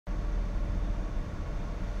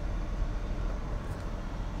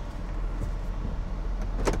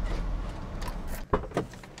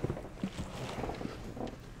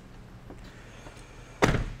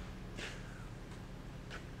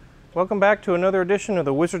Welcome back to another edition of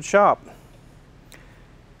the Wizard Shop.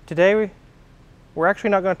 Today we're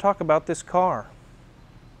actually not going to talk about this car.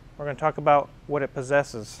 We're going to talk about what it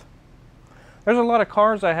possesses. There's a lot of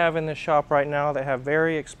cars I have in this shop right now that have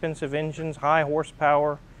very expensive engines, high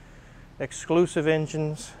horsepower, exclusive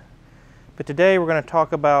engines. But today we're going to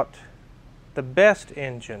talk about the best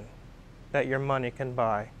engine that your money can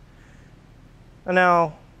buy. And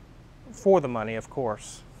now, for the money, of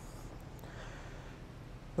course.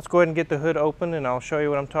 Let's go ahead and get the hood open and I'll show you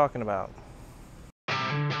what I'm talking about.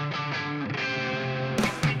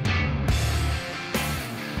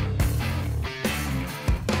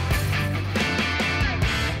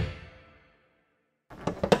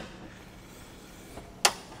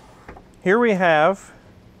 Here we have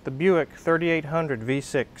the Buick 3800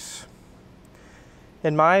 V6.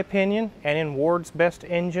 In my opinion, and in Ward's Best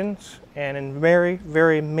Engines, and in very,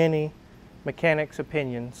 very many mechanics'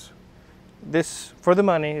 opinions, this, for the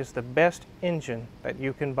money, is the best engine that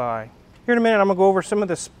you can buy. Here in a minute, I'm going to go over some of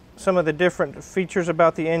the different features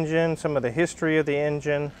about the engine, some of the history of the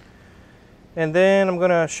engine, and then I'm going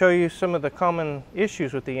to show you some of the common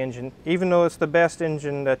issues with the engine. Even though it's the best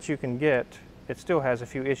engine that you can get, it still has a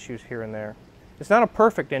few issues here and there. It's not a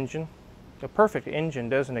perfect engine. A perfect engine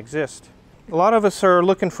doesn't exist. A lot of us are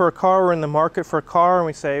looking for a car, we're in the market for a car, and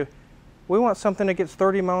we say, we want something that gets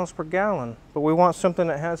 30 miles per gallon, but we want something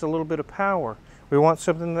that has a little bit of power. We want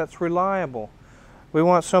something that's reliable. We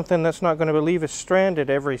want something that's not going to leave us stranded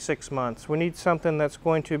every 6 months. We need something that's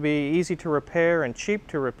going to be easy to repair and cheap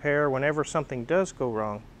to repair whenever something does go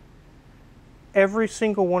wrong. Every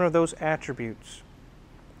single one of those attributes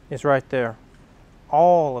is right there.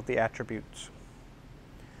 All of the attributes.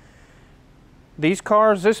 These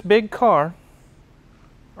cars, this big car,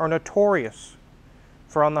 are notorious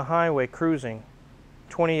for on the highway cruising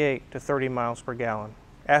 28 to 30 miles per gallon.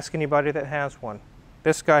 Ask anybody that has one.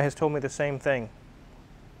 This guy has told me the same thing.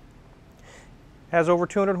 Has over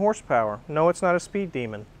 200 horsepower. No, it's not a speed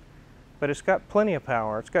demon, but it's got plenty of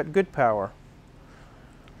power. It's got good power.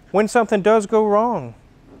 When something does go wrong,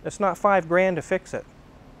 it's not $5 grand to fix it.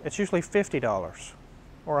 It's usually $50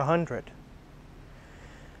 or $100.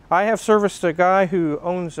 I have serviced a guy who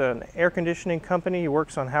owns an air conditioning company. He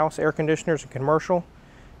works on house air conditioners and commercial.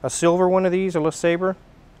 A silver one of these, a LeSabre,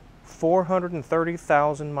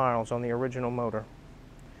 430,000 miles on the original motor.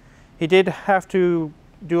 He did have to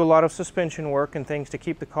do a lot of suspension work and things to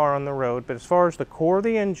keep the car on the road, but as far as the core of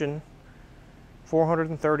the engine,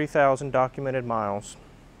 430,000 documented miles.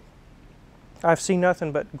 I've seen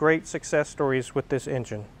nothing but great success stories with this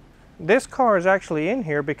engine. This car is actually in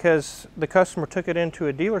here because the customer took it into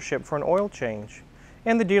a dealership for an oil change.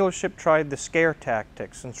 And the dealership tried the scare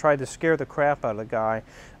tactics and tried to scare the crap out of the guy.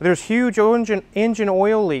 There's huge engine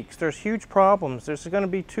oil leaks. There's huge problems. There's going to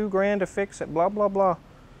be $2 grand to fix it, blah, blah, blah.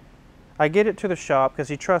 I get it to the shop because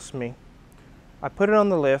he trusts me. I put it on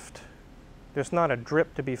the lift. There's not a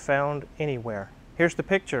drip to be found anywhere. Here's the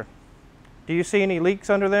picture. Do you see any leaks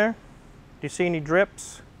under there? Do you see any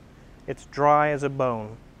drips? It's dry as a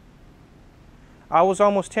bone. I was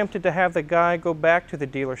almost tempted to have the guy go back to the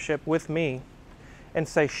dealership with me and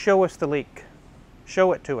say, show us the leak.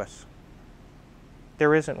 Show it to us.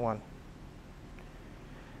 There isn't one.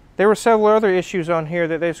 There were several other issues on here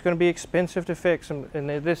that it's going to be expensive to fix and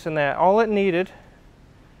this and that. All it needed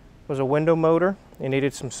was a window motor. It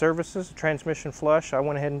needed some services, a transmission flush. I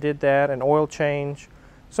went ahead and did that, an oil change,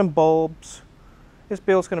 some bulbs. This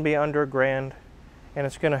bill's going to be under $1 grand and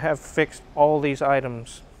it's going to have fixed all these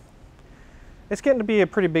items. It's getting to be a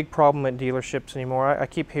pretty big problem at dealerships anymore. I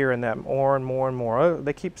keep hearing that more and more and more. Oh,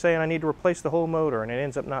 they keep saying I need to replace the whole motor, and it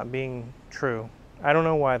ends up not being true. I don't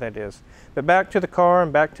know why that is. But back to the car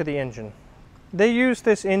and back to the engine. They use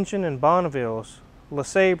this engine in Bonnevilles,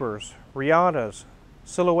 LeSabres, Riatas,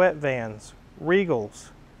 Silhouette vans,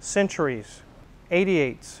 Regals, Centuries,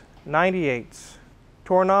 88s, 98s,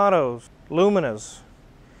 Tornados, Luminas.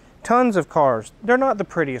 Tons of cars. They're not the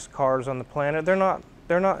prettiest cars on the planet. They're not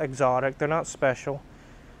exotic, they're not special,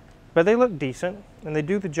 but they look decent and they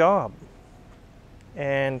do the job.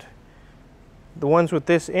 And the ones with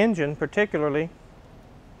this engine particularly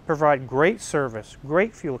provide great service,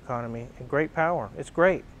 great fuel economy, and great power. It's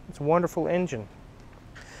great. It's a wonderful engine.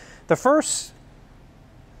 The first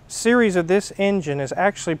series of this engine is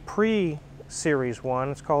actually pre-Series 1.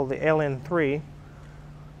 It's called the LN3.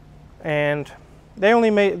 And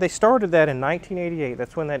they started that in 1988.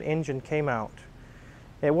 That's when that engine came out.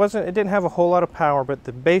 It didn't have a whole lot of power, but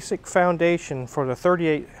the basic foundation for the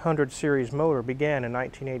 3800 series motor began in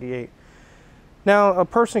 1988. Now, a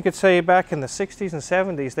person could say back in the 60s and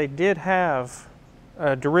 70s, they did have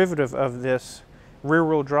a derivative of this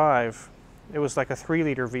rear-wheel drive It was like a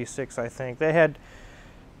 3-liter V6, I think. They had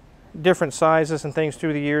different sizes and things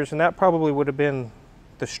through the years, and that probably would have been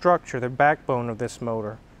the structure, the backbone of this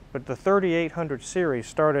motor. But the 3800 series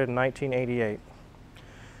started in 1988.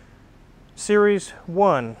 Series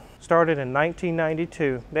 1 started in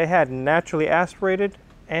 1992. They had naturally aspirated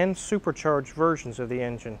and supercharged versions of the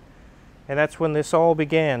engine. And that's when this all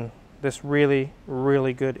began, this really,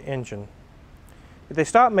 really good engine. They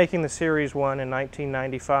stopped making the Series 1 in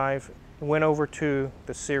 1995 and went over to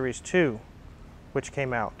the Series 2, which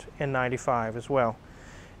came out in 95 as well.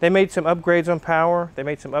 They made some upgrades on power, they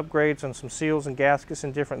made some upgrades on some seals and gaskets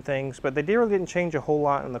and different things, but they really didn't change a whole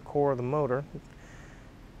lot in the core of the motor.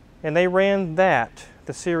 And they ran that,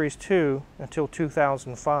 the Series 2, until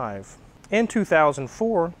 2005. In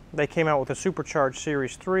 2004, they came out with a supercharged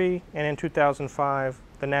Series 3, and in 2005,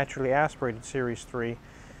 the naturally aspirated Series 3.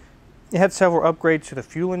 It had several upgrades to the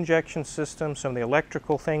fuel injection system, some of the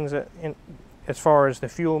electrical things as far as the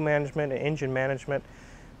fuel management and engine management,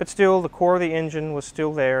 but still the core of the engine was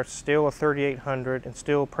still there, still a 3800 and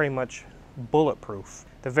still pretty much bulletproof.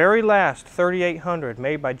 The very last 3800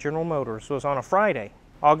 made by General Motors was on a Friday,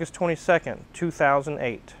 August 22nd,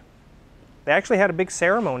 2008. They actually had a big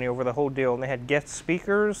ceremony over the whole deal, and they had guest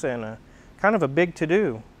speakers and kind of a big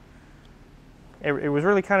to-do. It was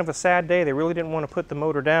really kind of a sad day. They really didn't want to put the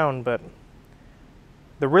motor down, but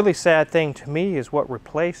the really sad thing to me is what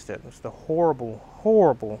replaced it. It's the horrible,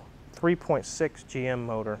 horrible 3.6 GM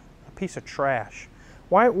motor, a piece of trash.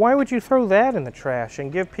 Why would you throw that in the trash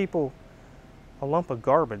and give people a lump of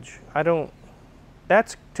garbage?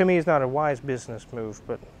 That to me is not a wise business move,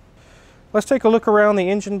 but let's take a look around the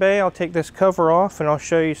engine bay. I'll take this cover off and I'll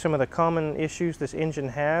show you some of the common issues this engine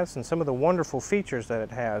has and some of the wonderful features that it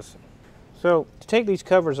has. So to take these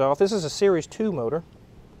covers off, this is a Series 2 motor.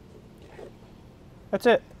 That's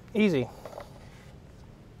it, easy.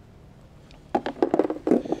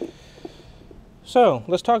 So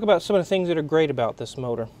let's talk about some of the things that are great about this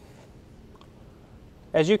motor.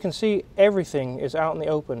 As you can see, everything is out in the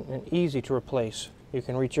open and easy to replace. You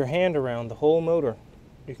can reach your hand around the whole motor.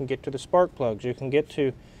 You can get to the spark plugs. You can get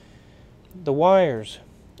to the wires.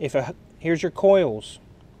 Here's your coils.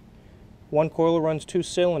 One coil runs 2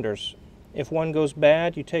 cylinders. If one goes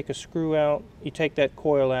bad, you take a screw out, you take that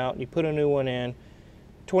coil out, you put a new one in.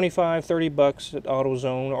 25, 30 bucks at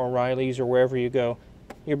AutoZone or O'Reilly's or wherever you go,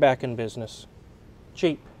 you're back in business.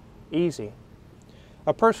 Cheap, easy.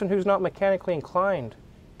 A person who's not mechanically inclined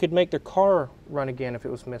could make their car run again if it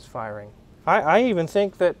was misfiring. I even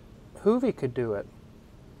think that Hoovy could do it.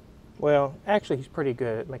 Well, actually he's pretty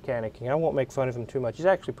good at mechanicking. I won't make fun of him too much. He's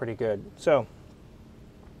actually pretty good. So,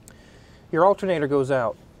 your alternator goes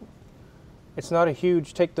out. It's not a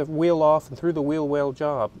huge take the wheel off and through the wheel well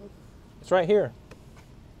job. It's right here.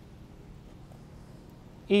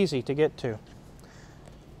 Easy to get to.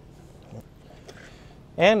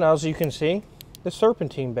 And as you can see, the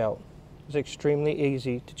serpentine belt is extremely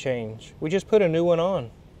easy to change. We just put a new one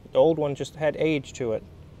on. The old one just had age to it.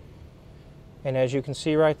 And as you can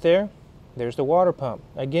see right there, there's the water pump.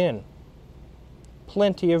 Again,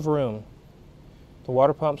 plenty of room. The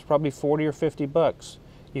water pump's probably 40 or 50 bucks.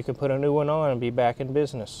 You can put a new one on and be back in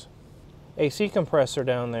business. AC compressor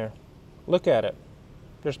down there. Look at it.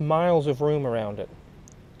 There's miles of room around it.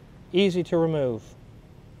 Easy to remove.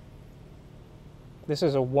 This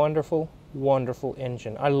is a wonderful, wonderful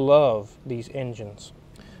engine. I love these engines.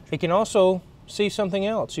 You can also see something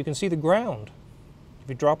else. You can see the ground. If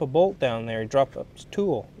you drop a bolt down there, you drop a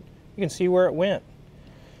tool, you can see where it went.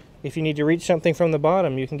 If you need to reach something from the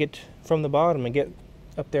bottom, you can get from the bottom and get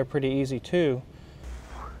up there pretty easy too.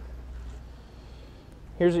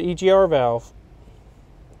 Here's the EGR valve.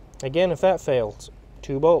 Again, if that fails,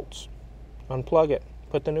 2 bolts. Unplug it,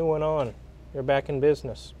 put the new one on. You're back in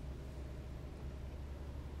business.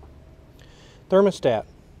 Thermostat.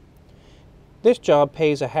 This job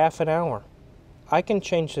pays a half an hour. I can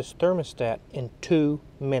change this thermostat in 2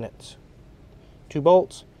 minutes. 2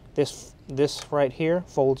 bolts. This right here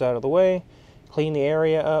folds out of the way. Clean the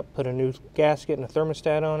area up, put a new gasket and a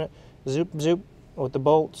thermostat on it. Zoop, zoop with the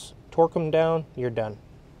bolts. Torque them down, you're done.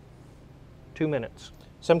 2 minutes.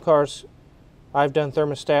 Some cars, I've done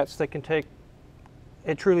thermostats that can take,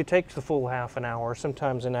 it truly takes the full half an hour,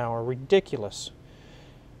 sometimes an hour. Ridiculous.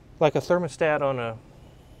 Like a thermostat on a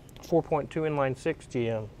 4.2 inline 6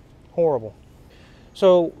 GM. Horrible.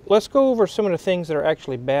 So let's go over some of the things that are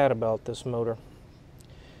actually bad about this motor.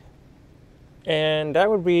 And that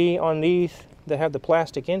would be on these that have the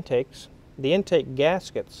plastic intakes. The intake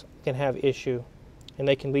gaskets can have issue, and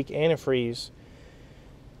they can leak antifreeze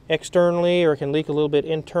externally, or it can leak a little bit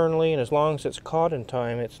internally, and as long as it's caught in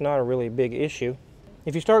time, it's not a really big issue.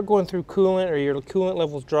 If you start going through coolant or your coolant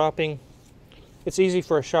level's dropping, it's easy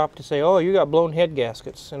for a shop to say, oh, you got blown head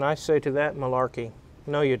gaskets. And I say to that, malarkey.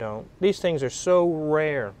 No, you don't. These things are so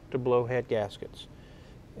rare to blow head gaskets.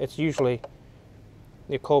 It's usually,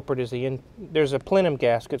 the culprit is there's a plenum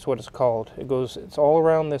gasket, it's what it's called. It's all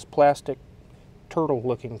around this plastic turtle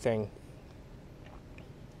looking thing.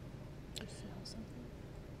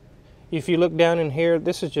 If you look down in here,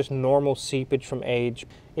 this is just normal seepage from age.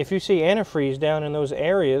 If you see antifreeze down in those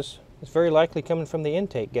areas, it's very likely coming from the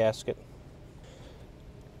intake gasket.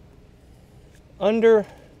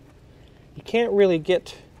 You can't really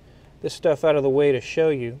get this stuff out of the way to show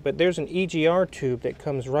you, but there's an EGR tube that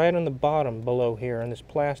comes right on the bottom below here in this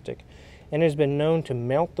plastic, and has been known to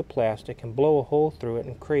melt the plastic and blow a hole through it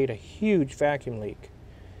and create a huge vacuum leak.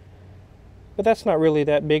 But that's not really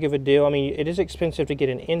that big of a deal. I mean, it is expensive to get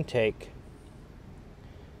an intake,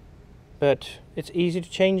 but it's easy to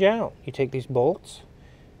change out. You take these bolts,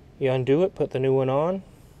 you undo it, put the new one on,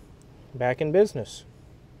 back in business.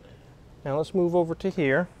 Now let's move over to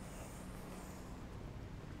here.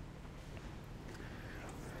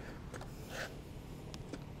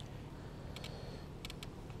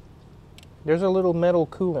 There's a little metal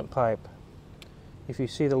coolant pipe. If you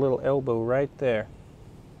see the little elbow right there.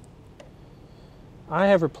 I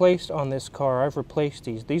have replaced on this car, I've replaced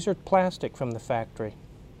these. These are plastic from the factory.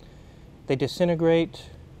 They disintegrate,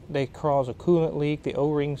 they cause a coolant leak, the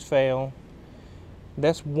O-rings fail.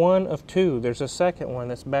 That's one of two. There's a second one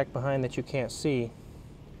that's back behind that you can't see.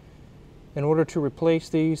 In order to replace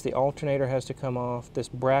these, the alternator has to come off. This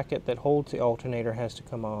bracket that holds the alternator has to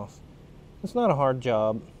come off. It's not a hard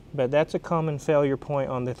job, but that's a common failure point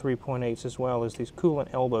on the 3.8s as well, is these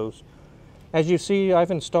coolant elbows. As you see,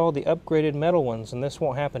 I've installed the upgraded metal ones, and this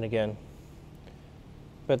won't happen again.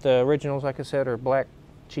 But the originals, like I said, are black,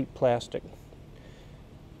 cheap plastic.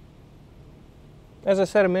 As I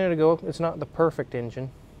said a minute ago, it's not the perfect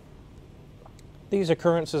engine. These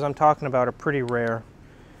occurrences I'm talking about are pretty rare.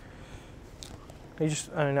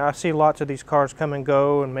 I see lots of these cars come and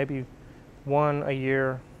go, and maybe one a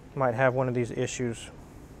year might have one of these issues.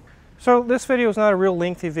 So this video is not a real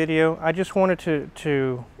lengthy video. I just wanted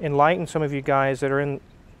to enlighten some of you guys that are in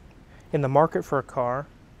the market for a car,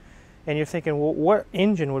 and you're thinking, well, what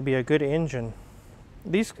engine would be a good engine?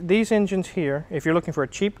 These engines here, if you're looking for a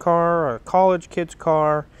cheap car, or a college kid's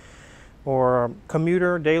car, or a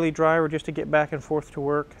commuter, daily driver just to get back and forth to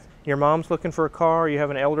work, your mom's looking for a car, you have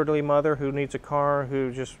an elderly mother who needs a car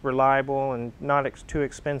who's just reliable and not too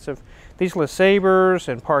expensive. These LeSabres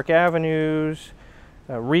and Park Avenues,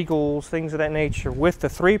 Regals, things of that nature, with the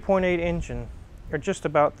 3.8 engine, are just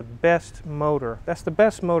about the best motor. That's the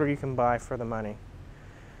best motor you can buy for the money.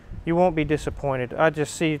 You won't be disappointed. I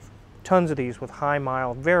just see tons of these with high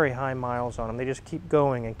mile, very high miles on them. They just keep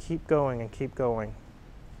going and keep going and keep going.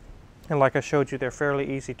 And like I showed you, they're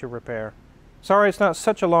fairly easy to repair. Sorry it's not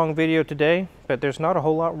such a long video today, but there's not a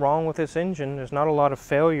whole lot wrong with this engine. There's not a lot of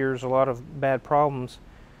failures, a lot of bad problems.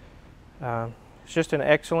 It's just an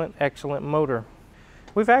excellent, excellent motor.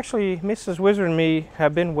 We've actually, Mrs. Wizard and me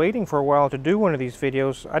have been waiting for a while to do one of these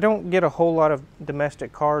videos. I don't get a whole lot of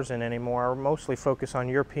domestic cars in anymore. I mostly focus on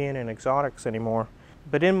European and exotics anymore.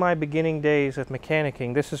 But in my beginning days of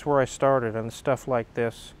mechanicking, this is where I started, on stuff like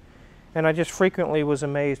this. And I just frequently was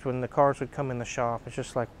amazed when the cars would come in the shop. It's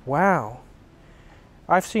just like, wow.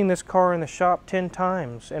 I've seen this car in the shop 10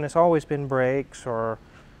 times, and it's always been brakes or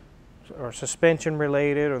suspension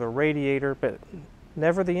related or the radiator, but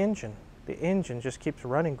never the engine. The engine just keeps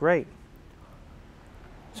running great.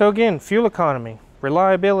 So again, fuel economy,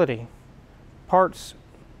 reliability, parts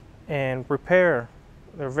and repair,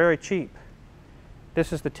 they're very cheap.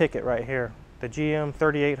 This is the ticket right here, the GM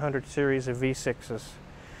 3800 series of V6s.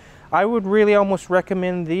 I would really almost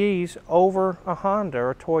recommend these over a Honda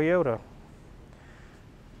or a Toyota.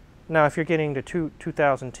 Now if you're getting to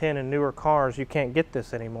 2010 and newer cars, you can't get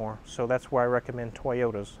this anymore, so that's why I recommend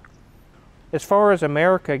Toyotas. As far as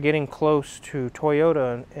America getting close to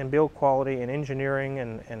Toyota in build quality and engineering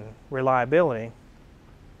and reliability,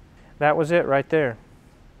 that was it right there.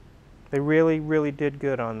 They really, really did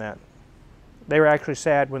good on that. They were actually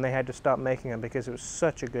sad when they had to stop making them because it was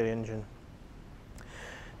such a good engine.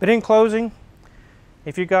 But in closing,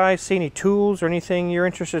 if you guys see any tools or anything you're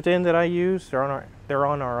interested in that I use, they're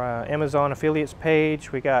on our Amazon affiliates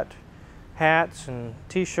page. We got hats and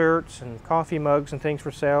t-shirts and coffee mugs and things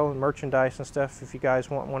for sale, and merchandise and stuff if you guys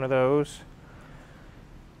want one of those.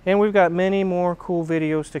 And we've got many more cool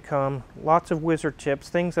videos to come, lots of wizard tips,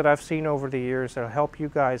 things that I've seen over the years that'll help you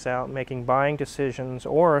guys out making buying decisions,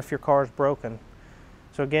 or if your car's broken.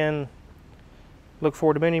 So again, look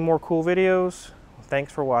forward to many more cool videos.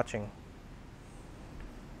 Thanks for watching.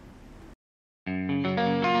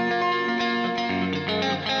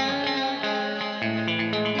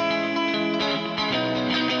 it.